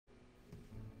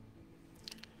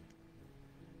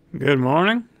Good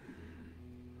morning.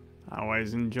 I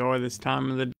always enjoy this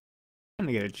time of the day to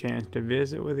get a chance to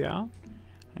visit with y'all.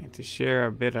 I get to share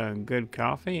a bit of good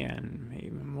coffee and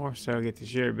even more so get to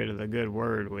share a bit of the good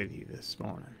word with you this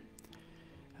morning.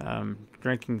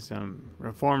 Drinking some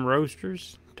Reformed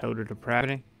Roasters, Total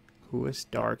Depravity. Ooh, it's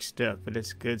dark stuff, but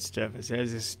it's good stuff. It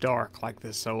says it's dark like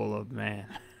the soul of man.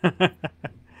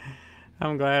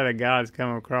 I'm glad that God's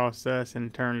come across us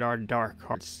and turned our dark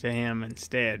hearts to Him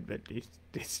instead, but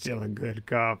it's still a good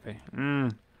coffee.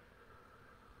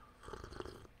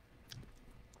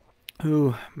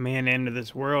 Who man into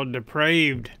this world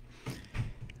depraved.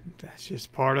 That's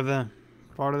just part of the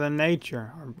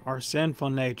nature, our sinful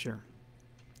nature.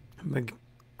 But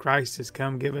Christ has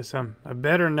come give us a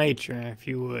better nature, if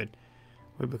you would.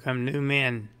 We become new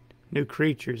men, new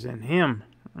creatures in Him.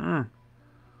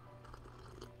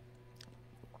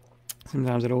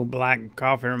 Sometimes that old black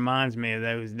coffee reminds me of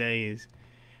those days,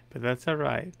 but that's all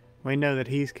right. We know that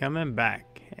He's coming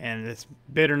back, and this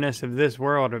bitterness of this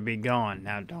world will be gone.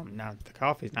 Now, the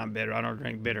coffee's not bitter. I don't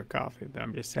drink bitter coffee, but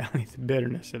I'm just telling you the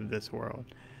bitterness of this world,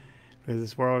 because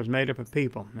this world is made up of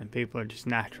people, and people are just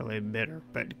naturally bitter.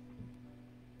 But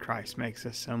Christ makes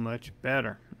us so much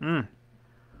better.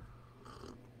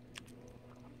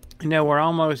 You know, we're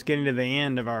almost getting to the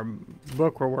end of our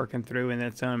book we're working through, and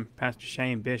that's Pastor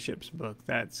Shane Bishop's book.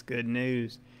 That's good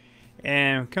news.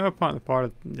 And come upon the part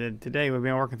of today, we've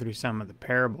been working through some of the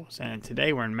parables. And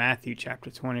today we're in Matthew chapter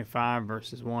 25,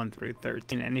 verses 1 through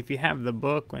 13. And if you have the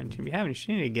book, and if you haven't,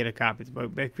 you need to get a copy of the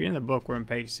book. But if you're in the book, we're on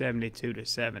page 72 to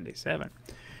 77.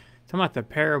 Talking about the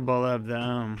parable of the,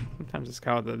 sometimes it's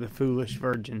called the foolish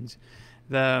virgins.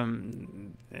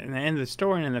 In the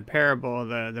story and in the parable,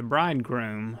 the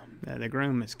bridegroom, the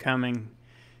groom is coming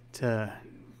to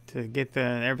get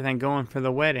everything going for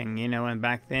the wedding, and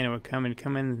back then it would come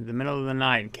in the middle of the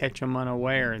night and catch them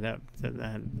unaware. The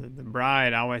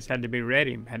bride always had to be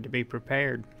ready, had to be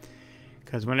prepared,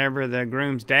 because whenever the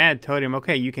groom's dad told him,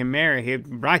 okay, you can marry,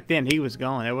 right then he was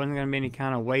gone. There wasn't going to be any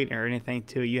kind of wait or anything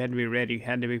to it. You had to be ready, you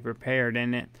had to be prepared.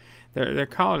 And they're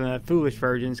called foolish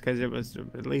virgins because it was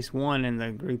at least one in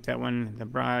the group that when the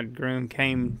bridegroom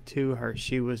came to her,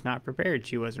 she was not prepared.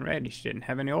 She wasn't ready. She didn't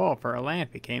have any oil for her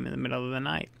lamp. It came in the middle of the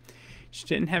night. She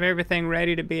didn't have everything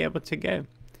ready to be able to go.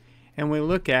 And we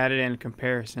look at it in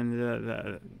comparison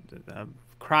to the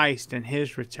Christ and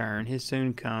His return, His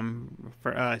soon come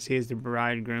for us. He is the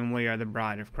bridegroom. We are the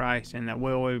bride of Christ, and that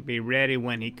we will be ready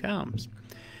when He comes.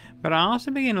 But I also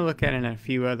begin to look at it in a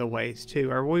few other ways too.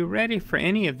 Are we ready for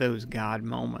any of those God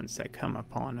moments that come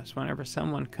upon us? Whenever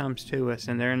someone comes to us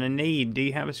and they're in a need, do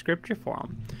you have a scripture for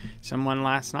them? Someone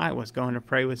last night was going to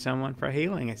pray with someone for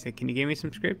healing. I said, can you give me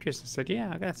some scriptures? I said,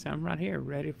 yeah, I got some right here,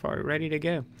 ready to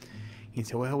go. He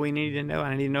said, well, I need to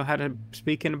know how to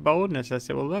speak in boldness. I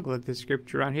said, well, look, the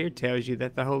scripture right here tells you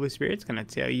that the Holy Spirit's going to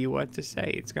tell you what to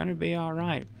say. It's going to be all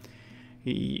right.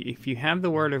 If you have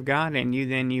the Word of God in you,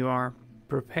 then you are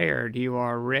prepared. You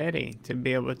are ready to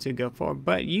be able to go forward.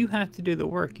 But you have to do the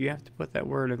work. You have to put that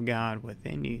Word of God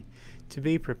within you to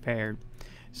be prepared.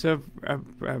 So of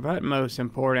utmost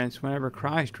importance, whenever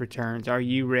Christ returns, are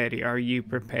you ready? Are you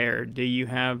prepared?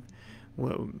 Have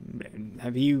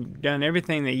you done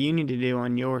everything that you need to do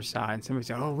on your side? And somebody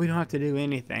says, oh, we don't have to do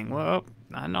anything. Well,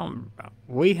 I know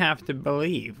we have to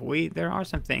believe. There are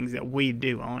some things that we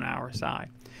do on our side.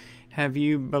 Have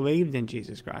you believed in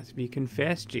Jesus Christ? Have you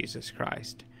confessed Jesus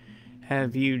Christ?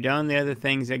 Have you done the other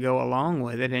things that go along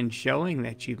with it and showing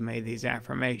that you've made these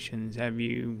affirmations? Have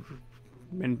you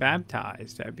been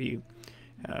baptized? Have you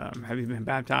been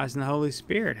baptized in the Holy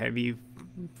Spirit? Have you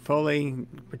fully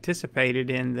participated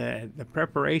in the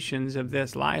preparations of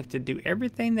this life to do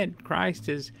everything that Christ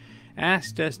has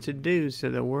asked us to do so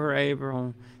that we're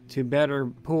able to better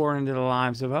pour into the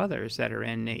lives of others that are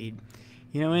in need?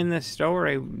 In this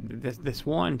story, this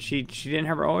one, she didn't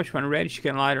have her oil, she wasn't ready, she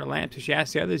couldn't light her lamp, so she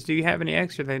asked the others, do you have any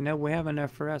extra? They know we have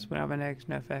enough for us, we don't have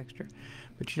enough extra.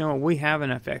 But you know what, we have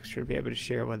enough extra to be able to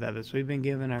share with others. We've been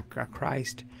given a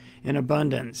Christ in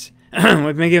abundance.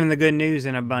 We've been given the good news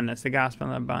in abundance, the gospel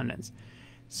in abundance.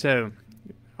 So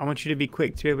I want you to be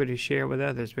quick to be able to share with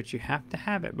others, but you have to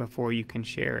have it before you can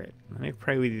share it. Let me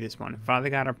pray with you this morning. Father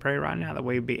God, I pray right now that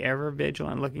we be ever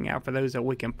vigilant, looking out for those that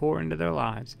we can pour into their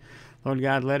lives. Lord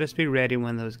God, let us be ready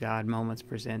when those God moments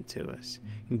present to us,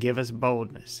 and give us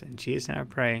boldness. In Jesus' name I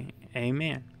pray,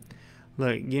 amen.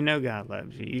 Look, God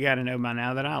loves you. You got to know by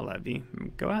now that I love you.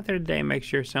 Go out there today and make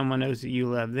sure someone knows that you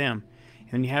love them.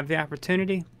 And when you have the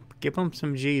opportunity, give them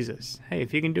some Jesus. Hey,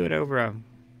 if you can do it over a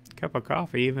cup of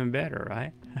coffee, even better,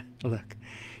 right? Look,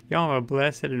 y'all have a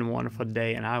blessed and wonderful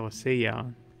day, and I will see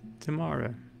y'all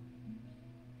tomorrow.